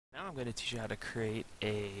I'm going to teach you how to create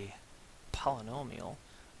a polynomial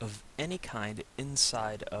of any kind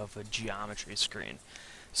inside of a geometry screen.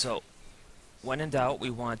 So when in doubt, we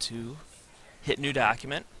want to hit new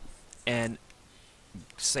document and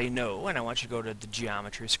say no, and I want you to go to the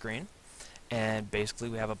geometry screen, and basically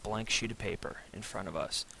we have a blank sheet of paper in front of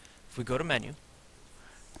us. If we go to menu,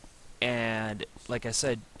 and like I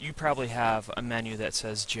said, you probably have a menu that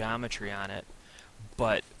says geometry on it,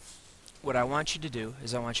 but what I want you to do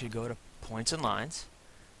is I want you to go to points and lines.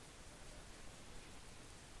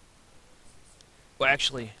 Well,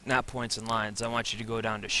 actually, not points and lines. I want you to go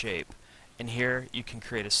down to shape. And here you can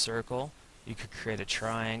create a circle, you could create a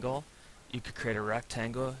triangle, you could create a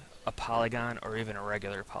rectangle, a polygon, or even a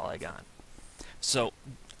regular polygon. So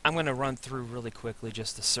I'm going to run through really quickly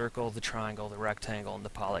just the circle, the triangle, the rectangle, and the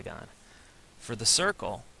polygon. For the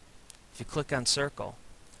circle, if you click on circle,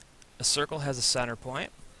 a circle has a center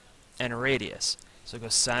point and a radius. So go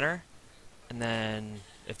center, and then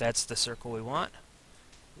if that's the circle we want,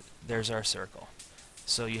 there's our circle.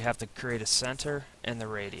 So you have to create a center and the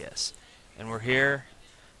radius. And we're here,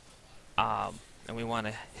 and we want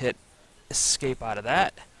to hit escape out of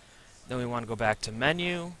that. Then we want to go back to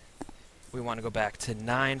menu. We want to go back to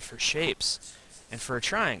 9 for shapes. And for a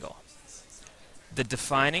triangle, the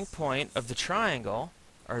defining point of the triangle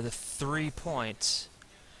are the 3 points.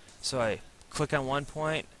 So I click on one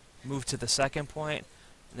point, move to the second point,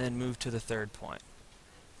 and then move to the third point.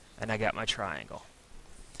 And I got my triangle.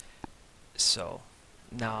 So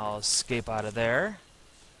now I'll escape out of there.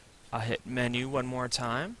 I'll hit menu one more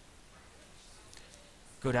time.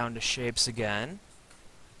 Go down to shapes again.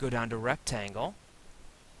 Go down to rectangle.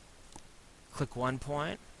 Click one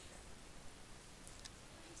point.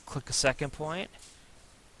 Click a second point.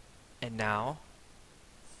 And now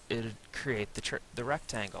it'll create the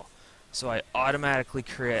rectangle. So I automatically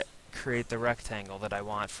create the rectangle that I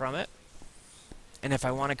want from it. And if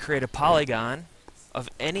I want to create a polygon of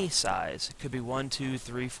any size, it could be 1, 2,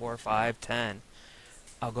 3, 4, 5, 10.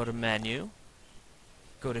 I'll go to menu,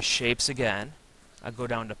 go to shapes again, I'll go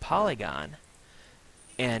down to polygon,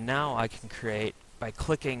 and now I can create by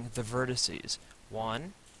clicking the vertices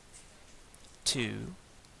 1, 2,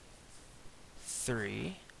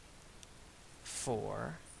 3,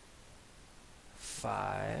 4,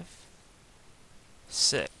 5,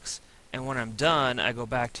 6. And when I'm done, I go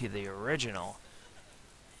back to the original.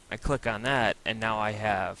 I click on that, and now I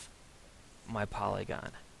have my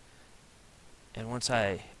polygon. And once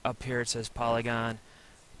up here it says polygon,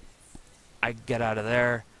 I get out of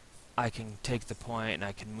there, I can take the point and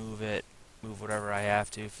I can move it, move whatever I have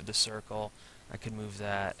to. For the circle, I can move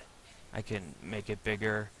that. I can make it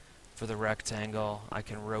bigger. For the rectangle, I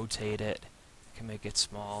can rotate it, I can make it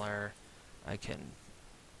smaller, I can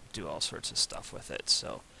do all sorts of stuff with it.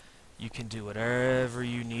 So you can do whatever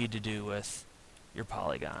you need to do with your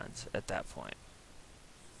polygons at that point.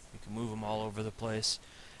 You can move them all over the place,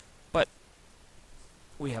 but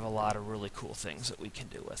we have a lot of really cool things that we can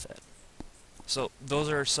do with it. So those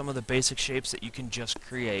are some of the basic shapes that you can just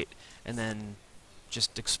create and then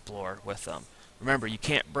just explore with them. Remember, you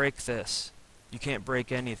can't break this. You can't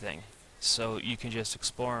break anything. So you can just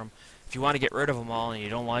explore them. If you want to get rid of them all and you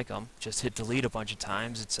don't like them, just hit delete a bunch of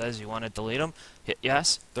times. It says you want to delete them. Hit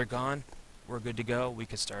yes, they're gone. We're good to go. We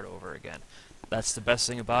can start over again. That's the best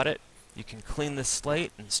thing about it. You can clean the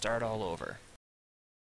slate and start all over.